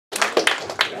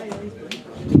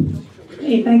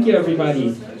Hey, thank you,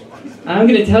 everybody. I'm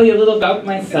going to tell you a little about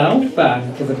myself,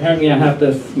 because apparently I have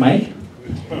this mic.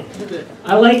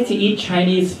 I like to eat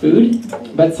Chinese food,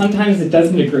 but sometimes it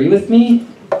doesn't agree with me.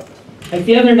 Like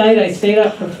the other night, I stayed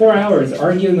up for 4 hours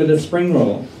arguing with a spring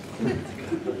roll.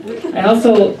 I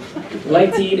also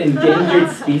like to eat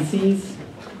endangered species,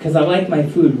 because I like my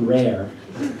food rare.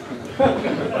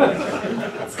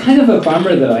 It's kind of a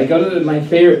bummer, though. I go to my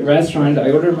favorite restaurant,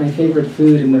 I order my favorite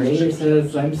food, and the waiter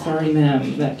says, "I'm sorry,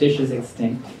 ma'am, that dish is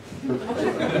extinct."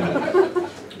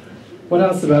 What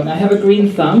else about me? I have a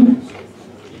green thumb.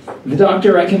 The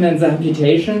doctor recommends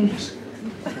amputation.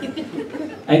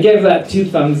 I gave that 2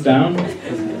 thumbs down.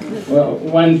 Well,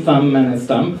 1 thumb and a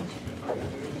stump.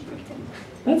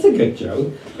 That's a good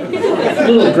joke. It's a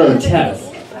little grotesque.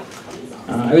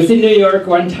 I was in New York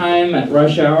one time at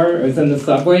rush hour. I was in the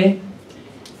subway.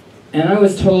 And I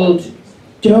was told,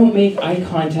 don't make eye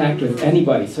contact with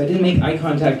anybody. So I didn't make eye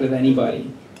contact with anybody.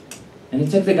 And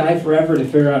it took the guy forever to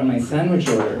figure out my sandwich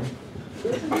order.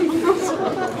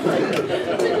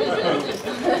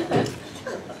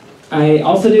 I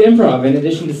also do improv in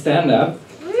addition to stand-up.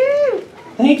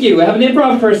 Thank you, we have an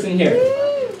improv person here.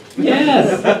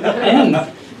 Yes, and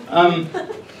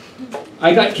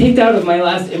I got kicked out of my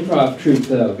last improv troupe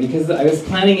though, because I was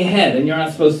planning ahead and you're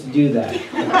not supposed to do that.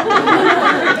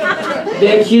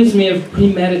 They accused me of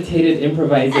premeditated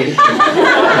improvisation.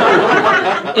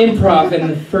 Improv in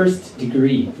the first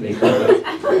degree, they call it.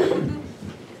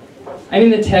 I'm in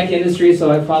the tech industry,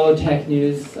 so I follow tech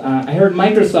news. I heard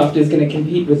Microsoft is going to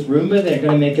compete with Roomba. They're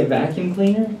going to make a vacuum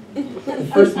cleaner. The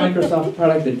first Microsoft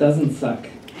product that doesn't suck.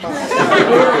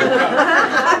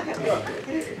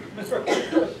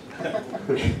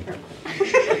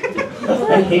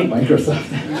 I hate Microsoft.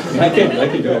 I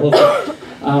could go a whole thing.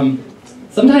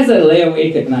 Sometimes I lay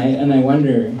awake at night and I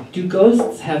wonder, do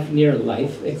ghosts have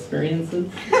near-life experiences?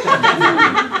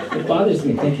 It bothers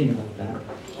me thinking about that.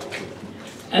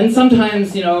 And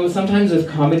sometimes, sometimes with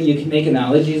comedy you can make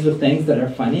analogies with things that are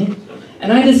funny.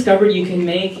 And I discovered you can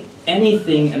make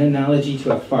anything an analogy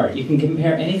to a fart. You can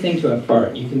compare anything to a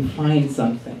fart. You can find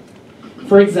something.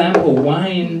 For example,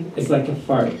 wine is like a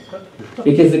fart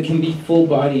because it can be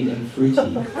full-bodied and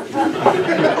fruity.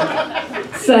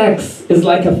 Sex is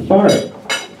like a fart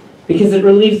because it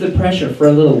relieves the pressure for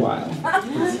a little while.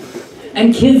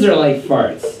 And kids are like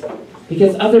farts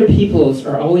because other people's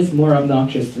are always more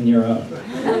obnoxious than your own.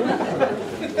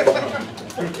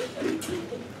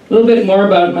 A little bit more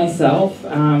about myself.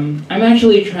 I'm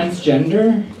actually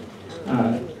transgender.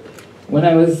 When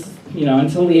I was,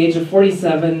 until the age of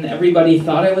 47, everybody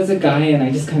thought I was a guy and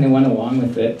I just kind of went along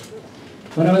with it.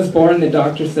 When I was born, the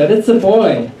doctor said, "It's a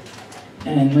boy."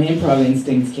 And my improv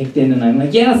instincts kicked in and I'm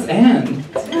like, yes, and.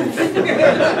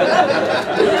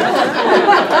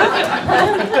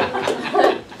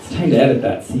 It's time to edit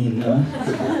that scene, though.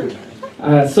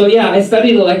 So yeah, I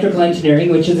studied electrical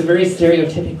engineering, which is a very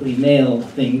stereotypically male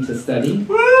thing to study.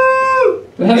 Woo!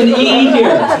 We have an EE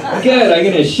here. Good, I'm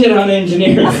gonna shit on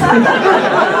engineers.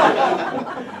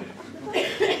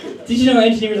 Did you know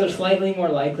engineers are slightly more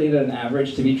likely than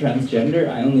average to be transgender?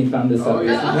 I only found this out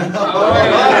recently.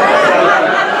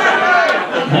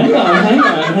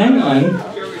 Hang on.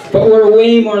 But we're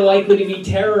way more likely to be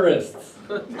terrorists.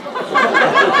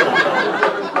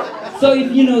 So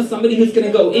if you know somebody who's going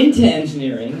to go into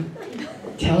engineering,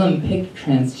 tell them pick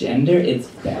transgender, it's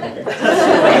better.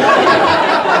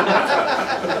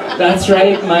 That's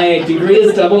right, my degree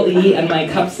is EE and my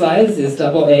cup size is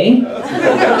AA.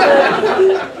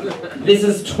 This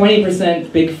is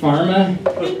 20% big pharma,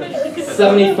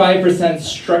 75%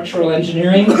 structural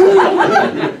engineering,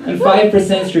 and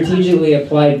 5% strategically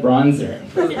applied bronzer.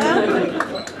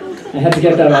 I had to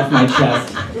get that off my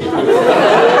chest.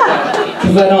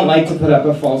 Because I don't like to put up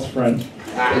a false front.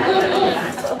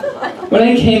 When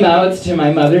I came out to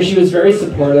my mother, she was very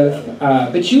supportive,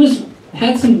 but she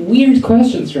had some weird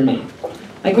questions for me.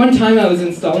 Like one time I was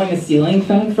installing a ceiling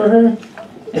fan for her,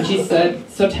 and she said,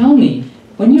 "So tell me,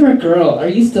 when you're a girl, are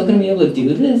you still going to be able to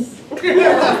do this?"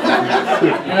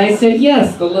 And I said,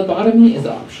 "Yes, the lobotomy is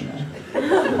optional."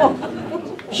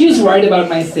 She was worried about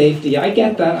my safety. I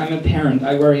get that, I'm a parent,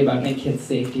 I worry about my kids'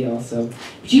 safety also.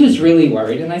 But she was really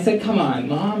worried, and I said, "Come on,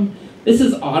 Mom, this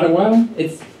is Ottawa,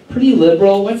 it's pretty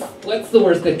liberal, what's the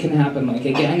worst that can happen, like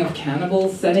a gang of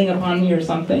cannibals setting upon me or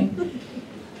something?"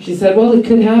 She said, "Well, it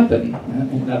could happen."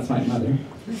 That's my mother.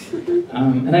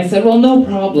 And I said, "Well, no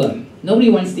problem. Nobody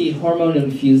wants to eat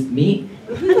hormone-infused meat.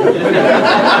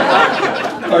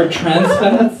 Or trans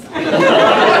fats."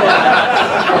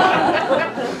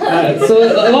 So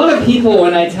a lot of people,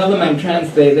 when I tell them I'm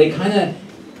trans, they kind of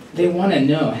they want to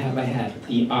know, have I had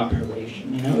the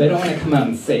operation? You know, they don't want to come out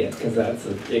and say it because that's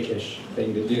a dickish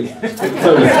thing to do,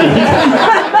 so to speak.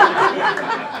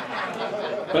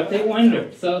 But they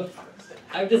wonder. So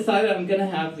I've decided I'm going to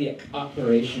have the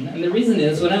operation. And the reason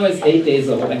is, when I was 8 days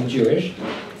old, I'm Jewish,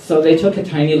 so they took a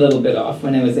tiny little bit off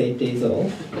when I was 8 days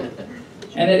old.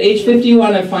 And at age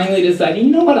 51, I finally decided,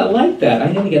 you know what, I like that.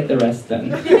 I'm going to get the rest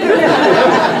then.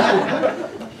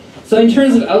 So in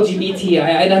terms of LGBT,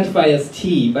 I identify as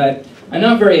T, but I'm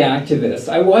not very activist.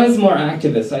 I was more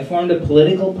activist. I formed a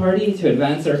political party to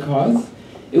advance our cause.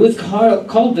 It was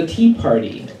called the Tea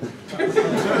Party. But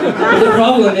the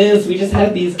problem is, we just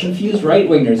had these confused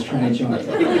right-wingers trying to join.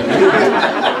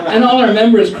 And all our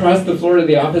members crossed the floor to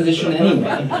the opposition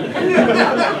anyway.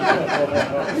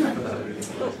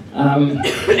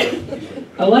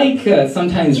 I like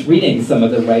sometimes reading some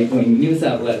of the right-wing news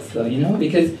outlets, though, you know,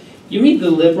 because you read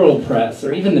the liberal press,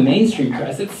 or even the mainstream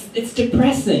press, it's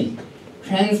depressing.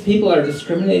 Trans people are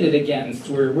discriminated against,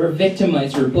 we're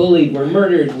victimized, we're bullied, we're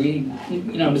murdered,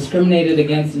 discriminated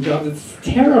against in jobs. It's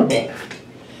terrible.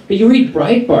 But you read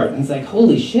Breitbart, and it's like,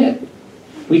 holy shit,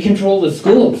 we control the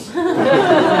schools.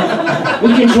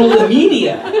 We control the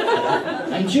media.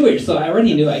 I'm Jewish, so I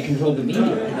already knew I controlled the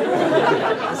media.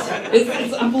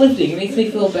 It's uplifting, it makes me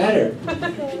feel better.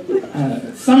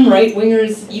 Some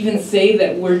right-wingers even say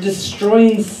that we're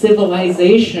destroying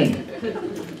civilization.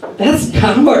 That's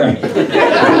power.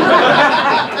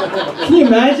 Can you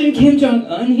imagine Kim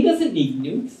Jong-un? He doesn't need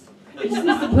nukes. He just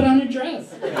needs to put on a dress.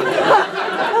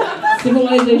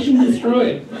 Civilization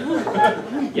destroyed.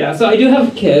 Yeah, so I do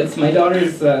have kids. My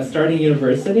daughter's starting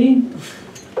university.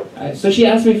 So she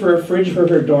asked me for a fridge for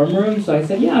her dorm room, so I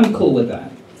said, yeah, I'm cool with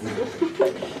that.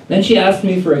 Then she asked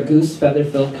me for a goose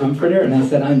feather-filled comforter, and I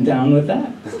said, I'm down with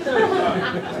that.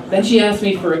 Then she asked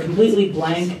me for a completely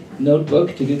blank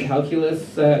notebook to do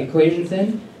calculus equations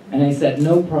in, and I said,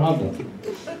 no problem.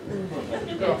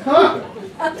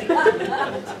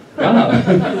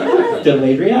 Wow.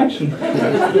 Delayed reaction.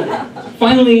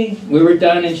 Finally, we were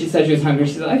done, and she said she was hungry.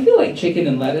 She said, I feel like chicken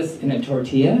and lettuce in a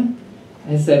tortilla.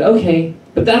 I said, okay,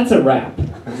 but that's a wrap.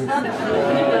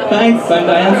 Thanks, I'm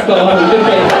Diane Stoll. Have a good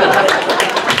day.